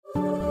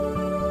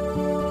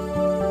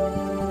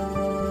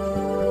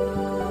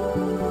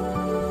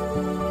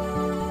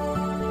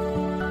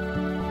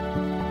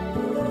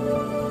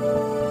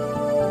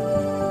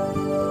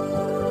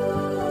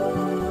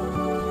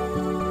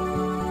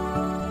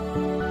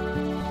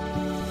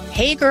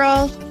Hey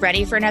girl,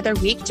 ready for another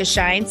week to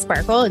shine,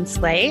 sparkle, and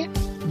slay?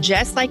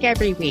 Just like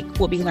every week,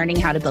 we'll be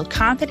learning how to build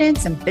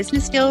confidence and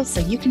business skills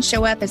so you can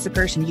show up as the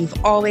person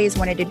you've always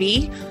wanted to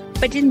be,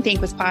 but didn't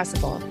think was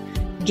possible.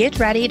 Get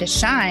ready to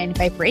shine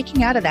by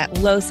breaking out of that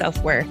low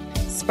self-worth.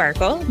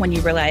 Sparkle when you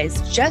realize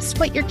just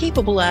what you're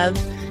capable of,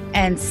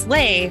 and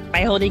slay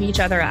by holding each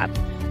other up.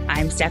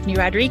 I'm Stephanie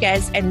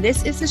Rodriguez, and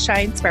this is the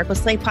Shine, Sparkle,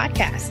 Slay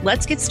podcast.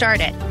 Let's get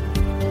started.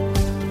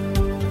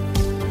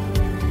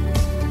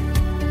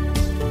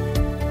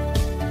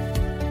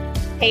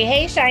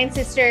 Hey, Shine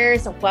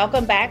Sisters.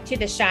 Welcome back to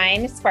the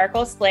Shine,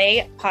 Sparkle,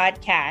 Slay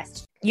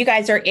podcast. You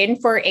guys are in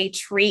for a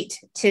treat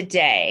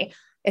today.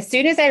 As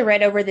soon as I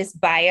read over this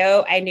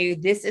bio, I knew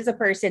this is a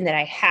person that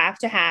I have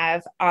to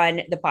have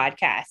on the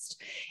podcast.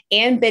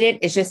 Ann Bennett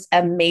is just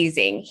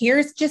amazing.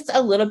 Here's just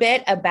a little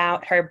bit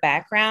about her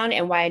background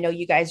and why I know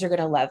you guys are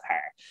going to love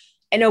her.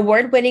 An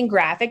award-winning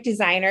graphic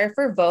designer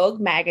for Vogue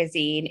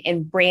magazine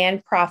and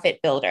brand profit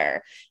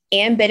builder,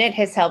 Ann Bennett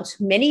has helped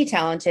many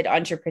talented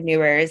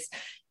entrepreneurs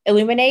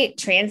illuminate,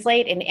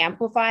 translate, and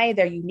amplify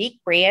their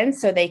unique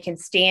brands so they can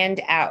stand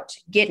out,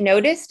 get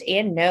noticed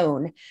and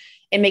known,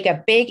 and make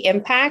a big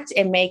impact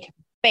and make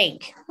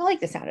bank. I like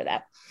the sound of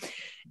that.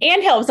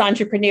 And helps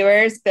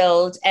entrepreneurs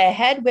build a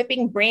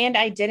head-whipping brand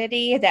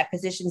identity that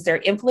positions their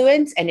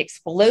influence and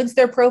explodes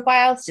their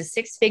profiles to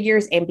six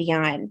figures and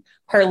beyond.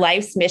 Her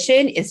life's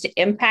mission is to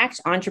impact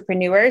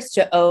entrepreneurs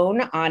to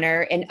own,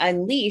 honor, and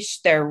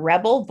unleash their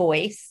rebel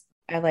voice.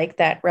 I like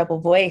that, rebel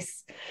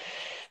voice.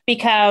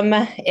 Become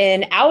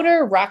an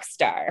outer rock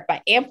star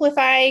by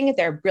amplifying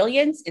their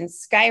brilliance and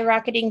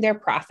skyrocketing their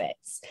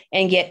profits,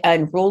 and get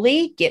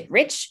unruly, get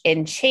rich,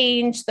 and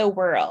change the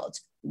world.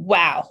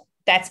 Wow,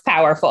 that's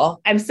powerful.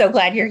 I'm so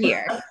glad you're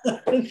here.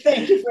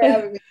 Thank you for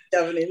having me,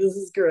 Stephanie. This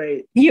is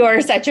great. You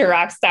are such a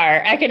rock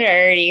star. I can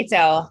already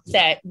tell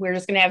that we're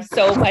just going to have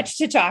so much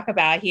to talk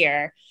about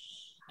here.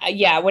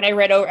 When I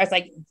read over, I was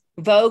like,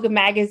 Vogue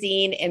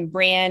magazine and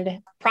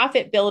brand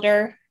profit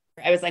builder.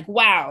 I was like,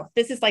 wow,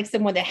 this is like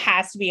someone that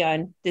has to be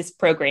on this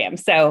program.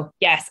 So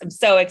yes, I'm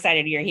so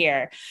excited you're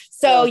here.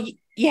 So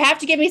you have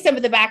to give me some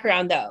of the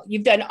background though.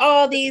 You've done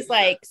all these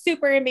like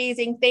super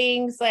amazing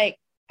things. Like,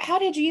 how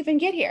did you even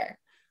get here?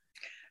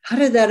 How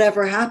did that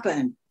ever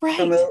happen? Right.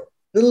 From a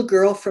little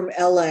girl from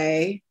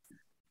LA.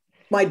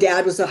 My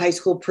dad was a high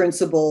school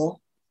principal.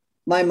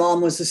 My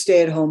mom was a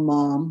stay-at-home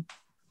mom.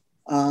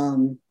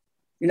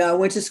 I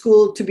went to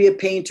school to be a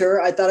painter.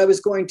 I thought I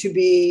was going to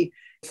be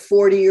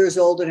 40 years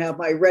old and have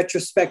my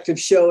retrospective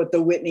show at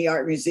the Whitney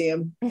Art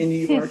Museum in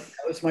New York.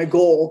 That was my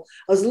goal.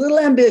 I was a little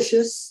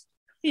ambitious.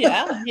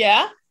 Yeah.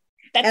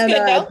 That's and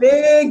good though.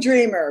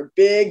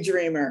 Big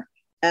dreamer.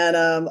 And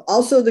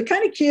also the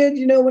kind of kid,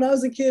 when I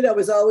was a kid, I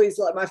was always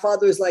like, my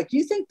father was like,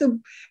 you think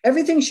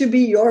everything should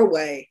be your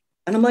way?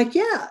 And I'm like,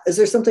 yeah, is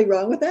there something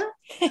wrong with that?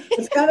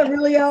 It's kind of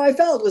really how I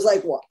felt. It was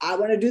like, well, I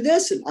want to do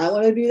this and I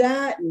want to do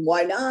that. And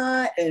why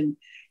not? And,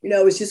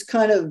 it was just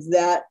kind of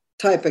that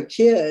type of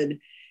kid.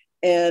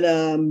 And,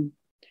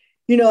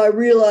 I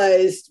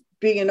realized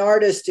being an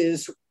artist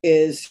is,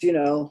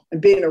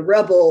 and being a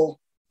rebel,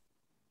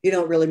 you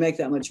don't really make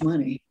that much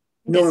money.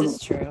 Normally. This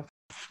is true.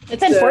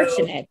 It's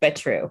unfortunate, but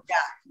true. Yeah.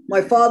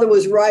 My father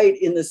was right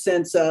in the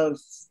sense of,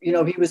 he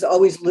was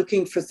always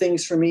looking for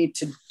things for me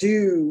to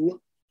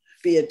do,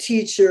 be a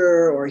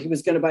teacher, or he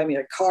was going to buy me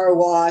a car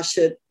wash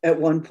at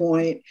one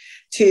point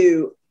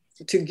to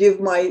give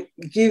me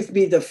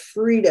the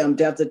freedom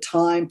to have the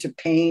time to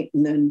paint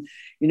and then,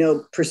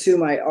 pursue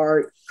my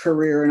art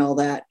career and all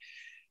that.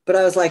 But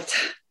I was like,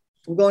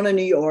 I'm going to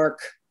New York.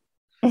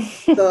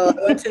 So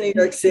I went to New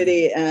York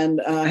City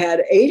and I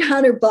had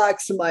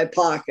 $800 in my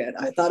pocket.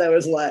 I thought I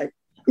was like,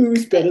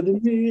 who's better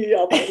than me?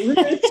 I'm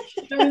rich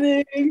and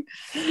everything.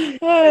 And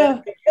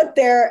I get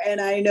there and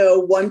I know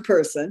one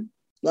person.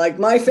 Like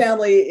my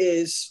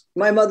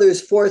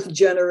mother's fourth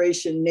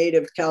generation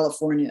native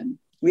Californian.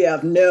 We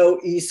have no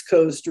East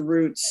Coast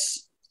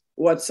roots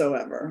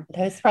whatsoever.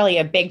 That's probably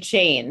a big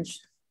change.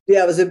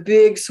 Yeah, it was a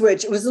big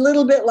switch. It was a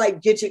little bit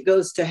like Gidget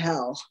Goes to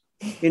Hell.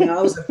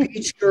 I was a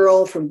beach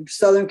girl from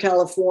Southern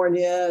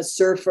California,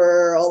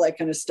 surfer, all that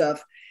kind of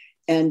stuff.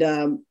 And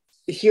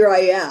here I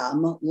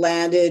am,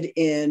 landed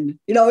in,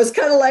 it's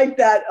kind of like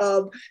that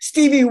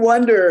Stevie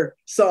Wonder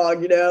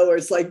song, where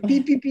it's like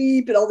beep, beep,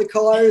 beep, and all the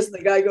cars, and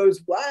the guy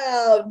goes,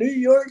 wow, New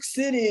York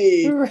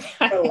City. Right.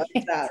 Kind of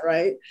like that,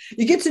 right?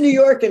 You get to New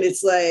York and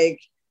it's like,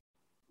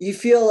 you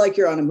feel like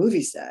you're on a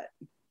movie set.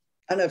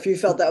 I don't know if you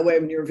felt that way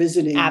when you were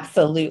visiting.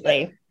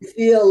 Absolutely. You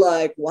feel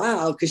like,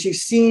 wow, because you've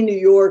seen New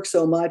York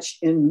so much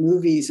in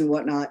movies and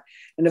whatnot.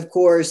 And of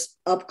course,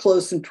 up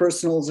close and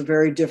personal is a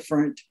very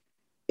different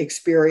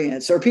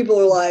experience. Or people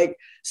are like,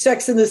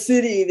 Sex in the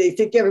City, they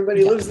think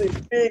everybody lives in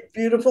these big,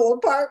 beautiful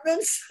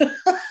apartments. Not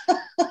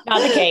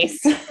the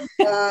case.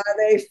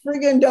 They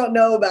friggin' don't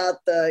know about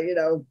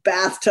the,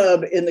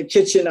 bathtub in the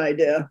kitchen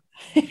idea.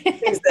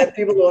 Things that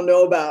people don't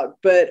know about.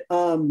 But,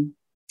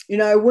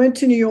 I went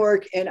to New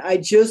York and I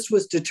just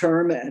was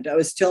determined. I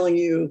was telling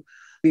you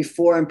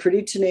before, I'm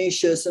pretty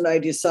tenacious and I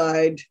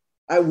decide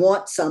I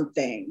want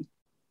something.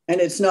 and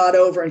it's not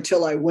over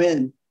until I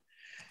win.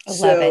 I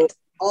love it.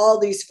 All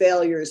these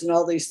failures and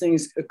all these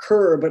things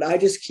occur, but I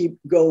just keep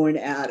going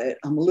at it.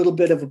 I'm a little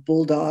bit of a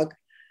bulldog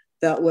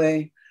that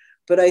way.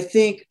 But I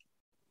think,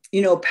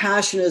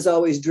 passion has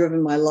always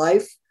driven my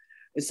life.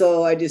 And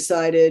so I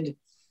decided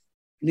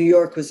New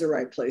York was the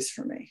right place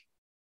for me.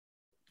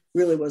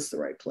 Really was the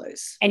right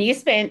place. And you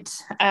spent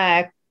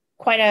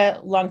quite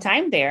a long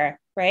time there,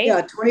 right?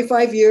 Yeah,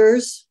 25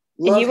 years.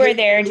 And you were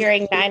there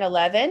during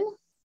 9/11?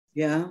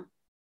 Yeah.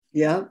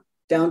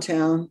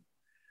 Downtown,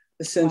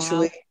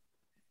 essentially. Wow.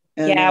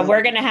 And, yeah,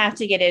 we're going to have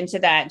to get into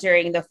that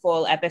during the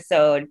full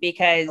episode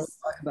because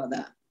I'll talk about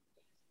that.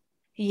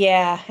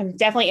 Yeah, I'm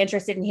definitely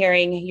interested in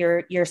hearing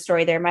your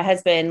story there. My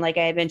husband, like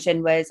I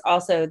mentioned, was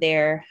also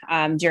there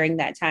during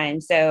that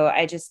time. So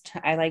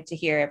I like to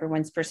hear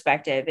everyone's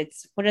perspective.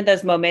 It's one of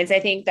those moments I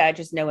think that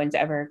just no one's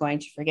ever going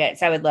to forget.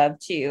 So I would love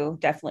to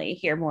definitely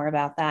hear more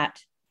about that.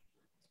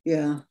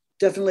 Yeah,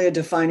 definitely a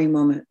defining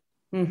moment.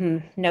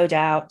 No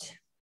doubt.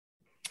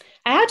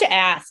 I have to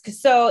ask.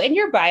 So in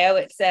your bio,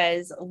 it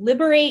says,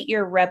 liberate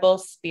your rebel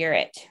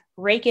spirit,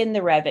 rake in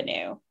the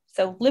revenue.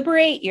 So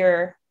liberate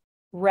your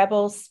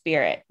rebel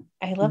spirit.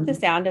 I love the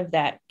sound of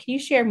that. Can you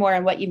share more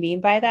on what you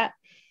mean by that?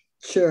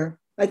 Sure.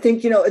 I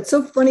think, it's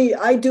so funny.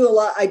 I do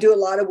a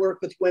lot of work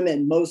with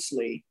women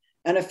mostly,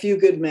 and a few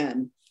good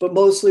men, but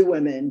mostly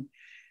women.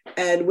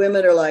 And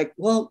women are like,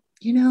 well,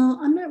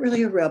 I'm not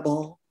really a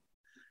rebel.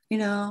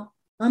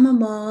 I'm a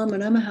mom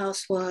and I'm a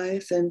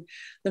housewife. And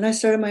then I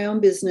started my own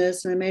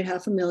business and I made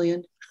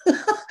 $500,000. You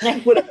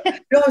know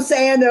what I'm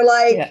saying? They're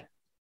like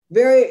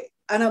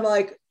and I'm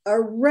like, a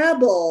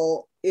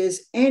rebel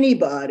is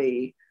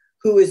anybody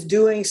who is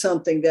doing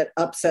something that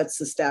upsets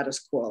the status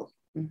quo.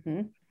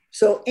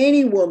 So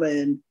any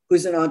woman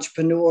who's an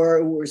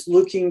entrepreneur, who is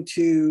looking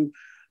to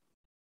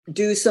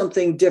do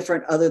something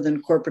different other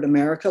than corporate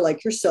America,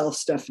 like yourself,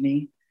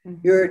 Stephanie,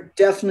 you're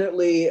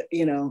definitely,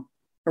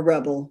 a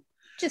rebel.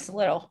 Just a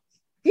little.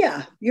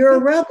 Yeah, you're a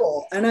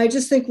rebel. And I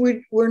just think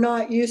we're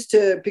not used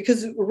to,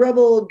 because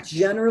rebel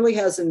generally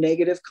has a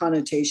negative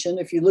connotation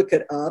if you look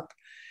it up.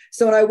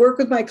 So when I work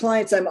with my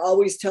clients, I'm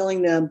always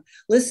telling them,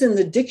 listen,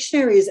 the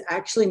dictionary is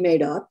actually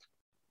made up.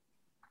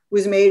 It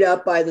was made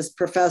up by this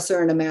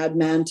professor and a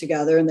madman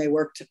together, and they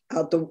worked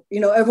out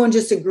everyone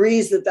just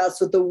agrees that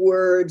that's what the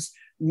words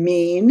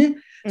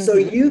mean. So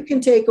you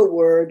can take a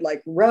word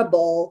like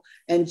rebel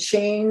and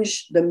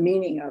change the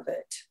meaning of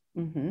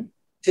it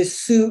to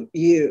suit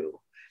you.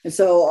 And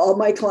so all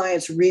my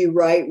clients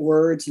rewrite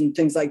words and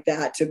things like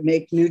that to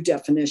make new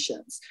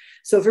definitions.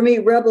 So for me,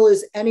 rebel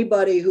is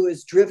anybody who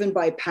is driven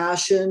by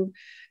passion,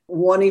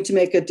 wanting to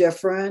make a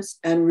difference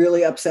and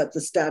really upset the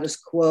status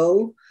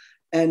quo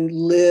and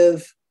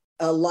live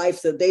a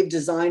life that they've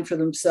designed for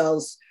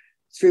themselves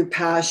through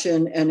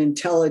passion and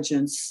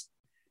intelligence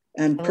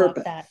and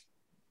purpose. Love that.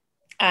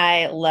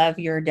 I love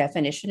your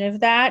definition of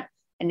that.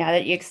 And now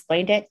that you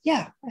explained it,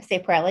 I say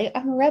proudly,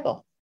 I'm a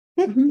rebel.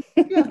 Yeah.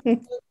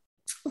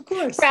 Of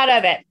course. Proud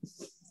of it.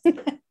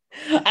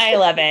 I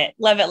love it.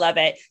 Love it. Love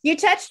it. You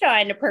touched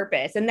on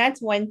purpose. And that's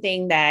one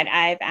thing that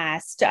I've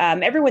asked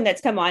everyone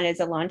that's come on as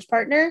a launch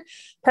partner.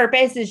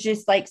 Purpose is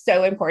just like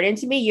so important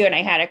to me. You and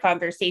I had a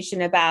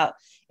conversation about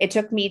it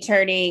took me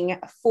turning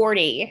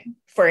 40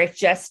 for it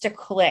just to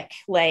click.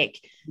 Like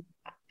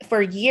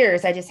for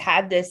years, I just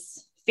had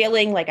this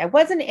feeling like I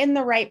wasn't in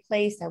the right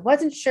place. I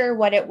wasn't sure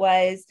what it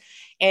was.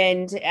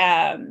 And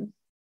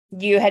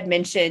you had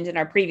mentioned in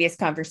our previous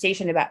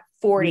conversation about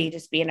 40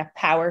 just being a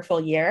powerful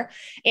year.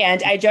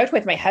 And I joked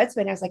with my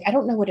husband. I was like, I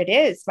don't know what it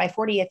is. My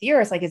 40th year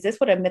is like, is this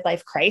what a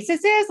midlife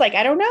crisis is? Like,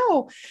 I don't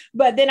know.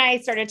 But then I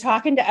started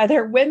talking to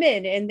other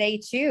women and they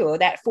too,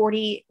 that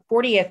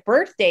 40th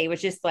birthday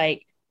was just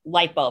like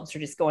light bulbs were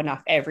just going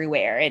off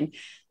everywhere. And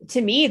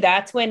to me,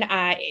 that's when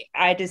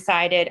I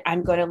decided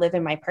I'm going to live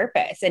in my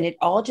purpose. And it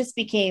all just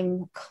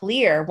became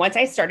clear once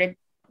I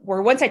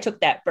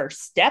took that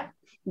first step.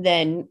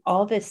 Then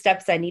all the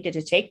steps I needed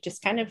to take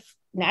just kind of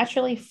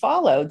naturally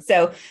followed.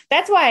 So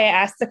that's why I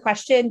asked the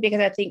question,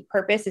 because I think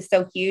purpose is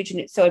so huge and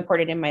it's so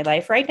important in my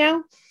life right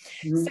now.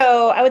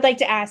 So I would like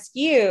to ask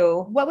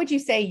you, what would you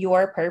say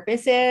your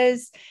purpose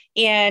is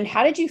and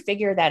how did you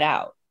figure that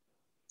out?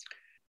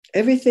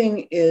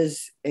 Everything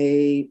is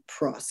a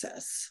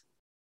process.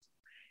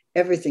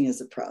 Everything is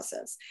a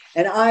process.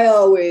 And I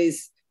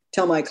always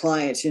tell my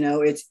clients,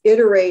 it's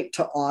iterate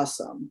to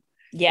awesome.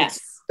 Yes.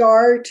 It's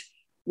start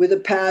with a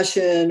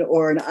passion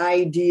or an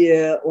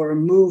idea or a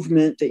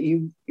movement that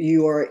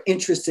you are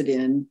interested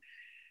in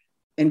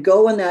and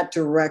go in that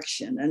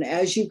direction. And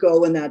as you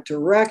go in that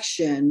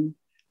direction,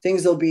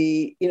 things will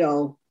be,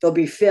 there'll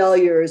be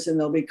failures and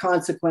there'll be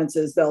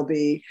consequences. There'll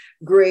be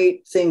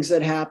great things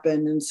that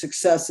happen and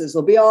successes.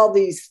 There'll be all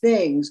these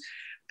things.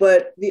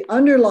 But the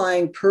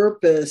underlying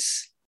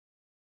purpose,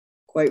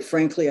 quite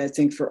frankly, I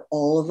think for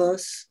all of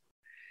us,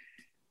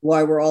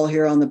 why we're all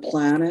here on the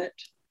planet,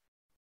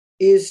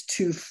 is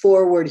to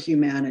forward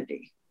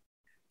humanity,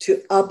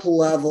 to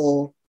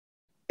up-level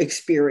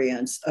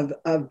experience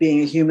of being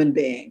a human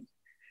being.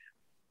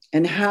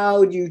 And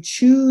how you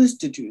choose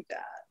to do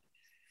that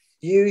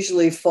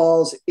usually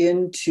falls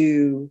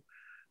into,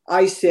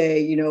 I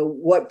say, you know,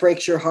 what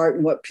breaks your heart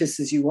and what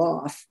pisses you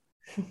off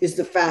is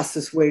the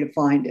fastest way to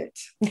find it.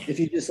 If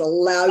you just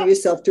allow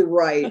yourself to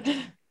write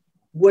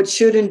what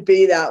shouldn't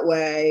be that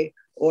way,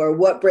 or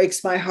what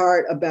breaks my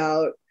heart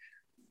about,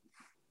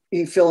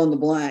 you fill in the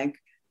blank,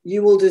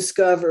 you will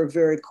discover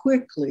very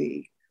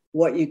quickly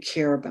what you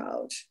care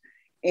about.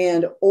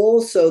 And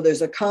also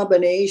there's a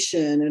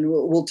combination, and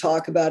we'll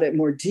talk about it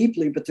more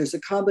deeply, but there's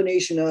a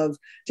combination of,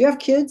 do you have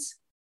kids?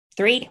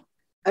 3.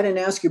 I didn't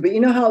ask you, but you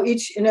know how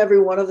each and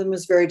every one of them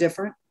is very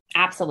different?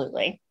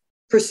 Absolutely.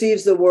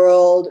 Perceives the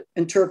world,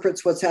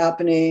 interprets what's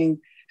happening,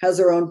 has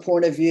their own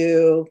point of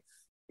view.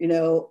 You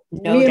know,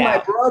 No me and doubt.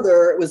 my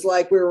brother, it was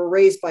like we were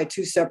raised by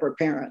 2 separate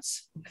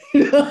parents.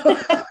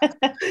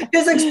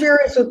 His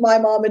experience with my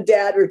mom and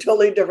dad are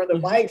totally different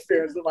than my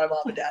experience with my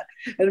mom and dad.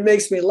 And it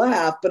makes me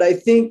laugh. But I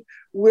think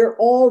we're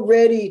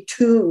already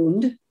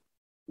tuned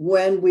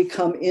when we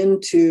come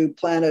into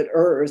planet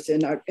Earth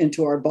and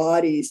into our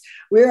bodies.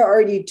 We're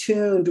already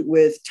tuned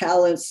with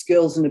talents,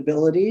 skills, and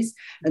abilities.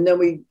 And then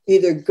we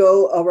either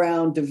go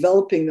around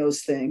developing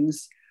those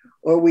things,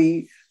 or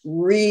we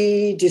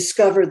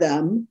rediscover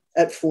them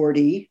at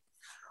 40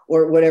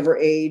 or whatever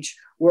age,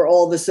 where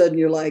all of a sudden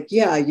you're like,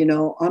 yeah, you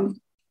know,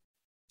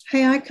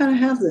 hey, I kind of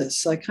have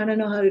this. I kind of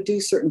know how to do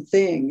certain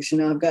things. You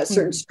know, I've got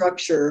certain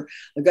structure.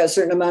 I've got a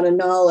certain amount of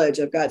knowledge.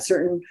 I've got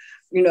certain,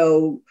 you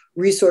know,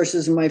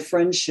 resources in my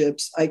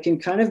friendships. I can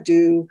kind of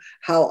do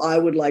how I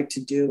would like to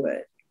do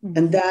it.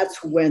 And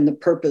that's when the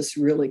purpose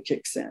really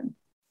kicks in.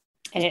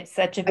 And it's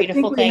such a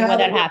beautiful thing when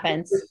that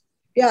happens.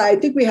 Yeah, I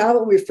think we have it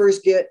when we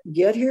first get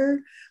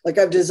here. Like,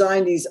 I've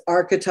designed these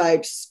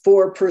archetypes,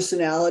 4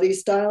 personality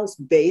styles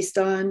based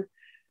on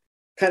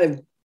kind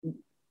of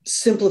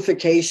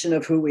simplification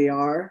of who we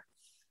are.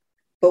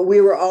 But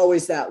we were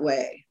always that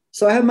way.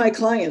 So I have my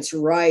clients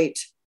write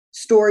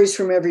stories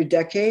from every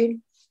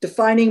decade,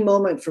 defining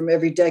moment from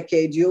every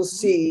decade. You'll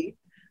see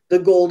the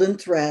golden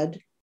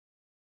thread,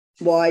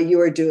 why you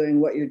are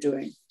doing what you're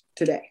doing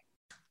today.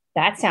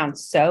 That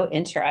sounds so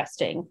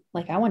interesting.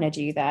 Like, I want to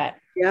do that.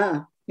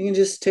 Yeah. You can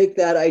just take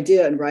that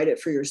idea and write it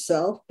for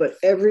yourself. But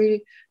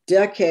every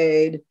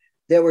decade,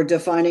 there were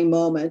defining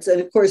moments.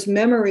 And of course,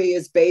 memory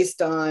is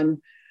based on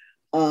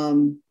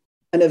an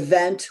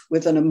event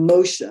with an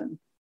emotion.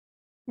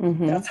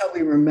 That's how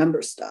we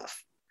remember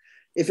stuff.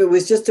 If it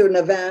was just an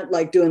event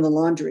like doing the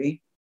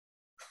laundry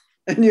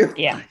and your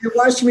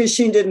washing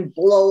machine didn't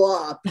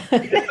blow up,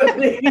 you know what I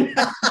mean?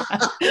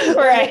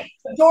 Right.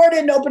 The door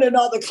didn't open and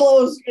all the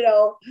clothes, you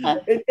know,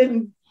 it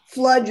didn't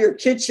flood your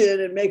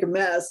kitchen and make a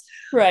mess.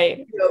 Right.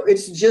 You know,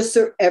 it's just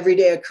an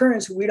everyday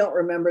occurrence. We don't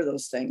remember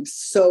those things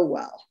so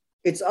well.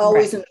 It's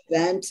always an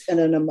event and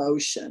an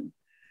emotion.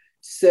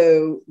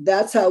 So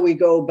that's how we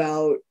go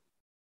about.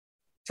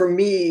 For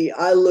me,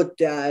 I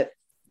looked at,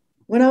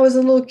 when I was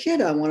a little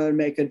kid, I wanted to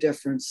make a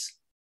difference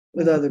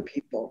with other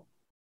people.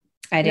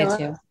 I did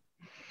too.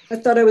 I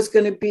thought I was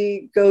going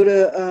to go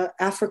to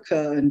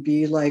Africa and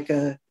be like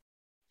a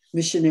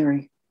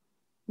missionary.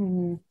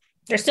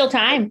 There's still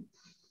time.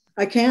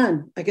 I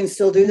can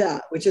still do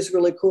that, which is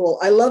really cool.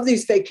 I love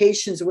these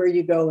vacations where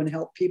you go and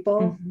help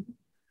people.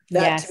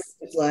 That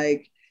is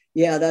like,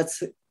 yeah,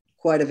 that's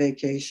quite a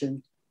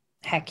vacation.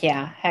 Heck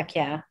yeah.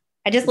 I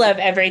just love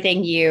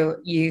everything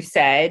you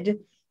said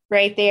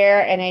right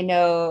there. And I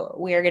know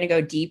we are going to go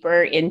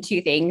deeper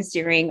into things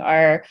during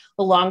our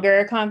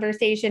longer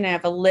conversation. I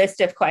have a list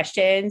of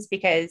questions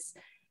because,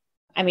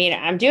 I mean,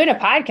 I'm doing a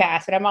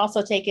podcast, but I'm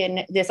also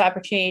taking this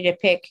opportunity to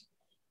pick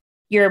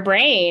your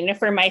brain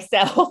for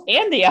myself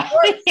and the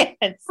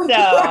audience. So,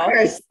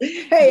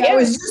 hey, I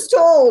was just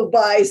told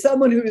by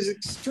someone who's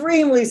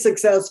extremely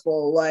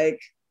successful, like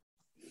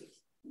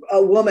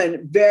a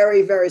woman,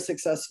 very, very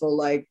successful,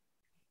 like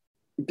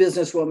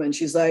businesswoman.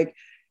 She's like,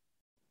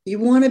 you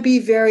want to be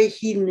very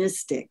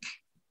hedonistic.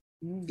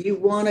 You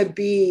want to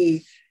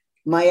be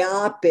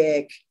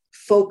myopic,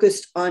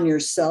 focused on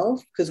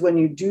yourself, because when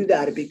you do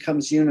that, it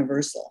becomes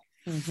universal.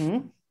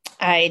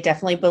 I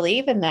definitely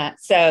believe in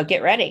that. So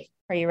get ready.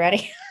 Are you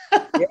ready?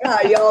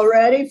 Yeah, y'all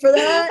ready for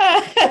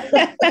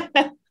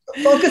that?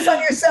 Focus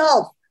on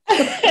yourself.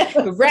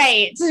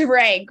 Right.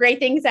 Great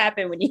things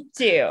happen when you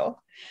do.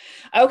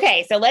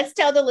 Okay, so let's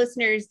tell the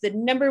listeners the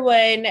number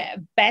one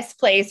best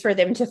place for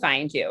them to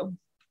find you.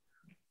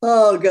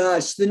 Oh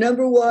gosh, the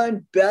number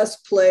one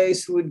best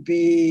place would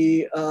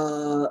be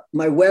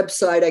my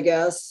website, I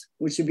guess,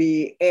 which would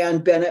be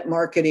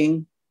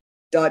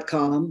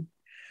annbennettmarketing.com.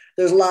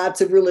 There's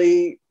lots of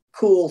really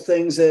cool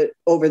things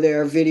over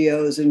there,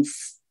 videos and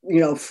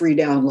free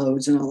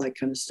downloads and all that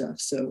kind of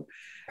stuff. So,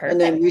 Perfect. And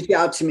then reach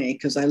out to me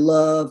because I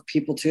love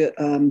people to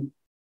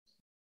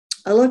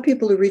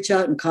reach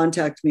out and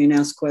contact me and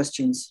ask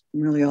questions. I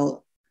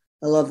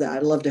love that. I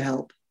love to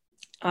help.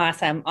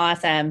 Awesome.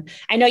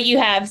 I know you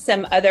have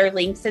some other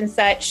links and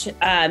such.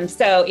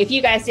 So if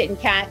you guys didn't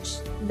catch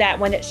that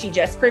one that she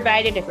just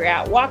provided, if you're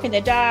out walking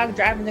the dog,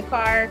 driving the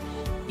car,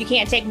 you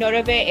can't take note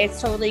of it,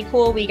 it's totally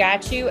cool. We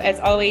got you.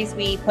 As always,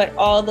 we put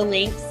all the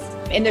links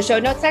in the show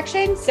notes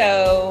section.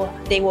 So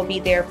they will be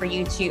there for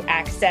you to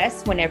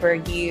access whenever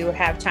you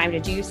have time to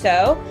do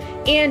so.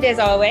 And as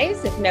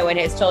always, if no one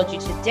has told you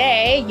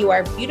today, you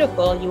are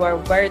beautiful, you are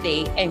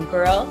worthy, and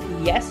girl,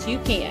 yes, you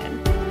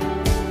can.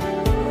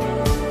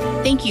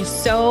 Thank you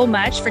so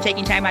much for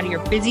taking time out of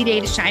your busy day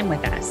to shine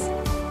with us.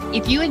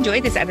 If you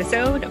enjoyed this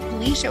episode,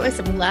 please show us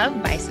some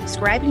love by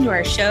subscribing to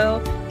our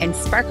show and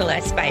sparkle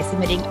us by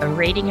submitting a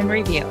rating and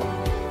review.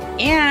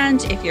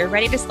 And if you're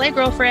ready to slay,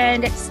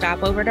 girlfriend,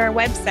 stop over to our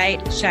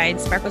website,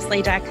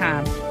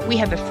 shinesparkleslay.com. We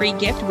have a free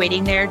gift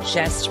waiting there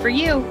just for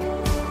you.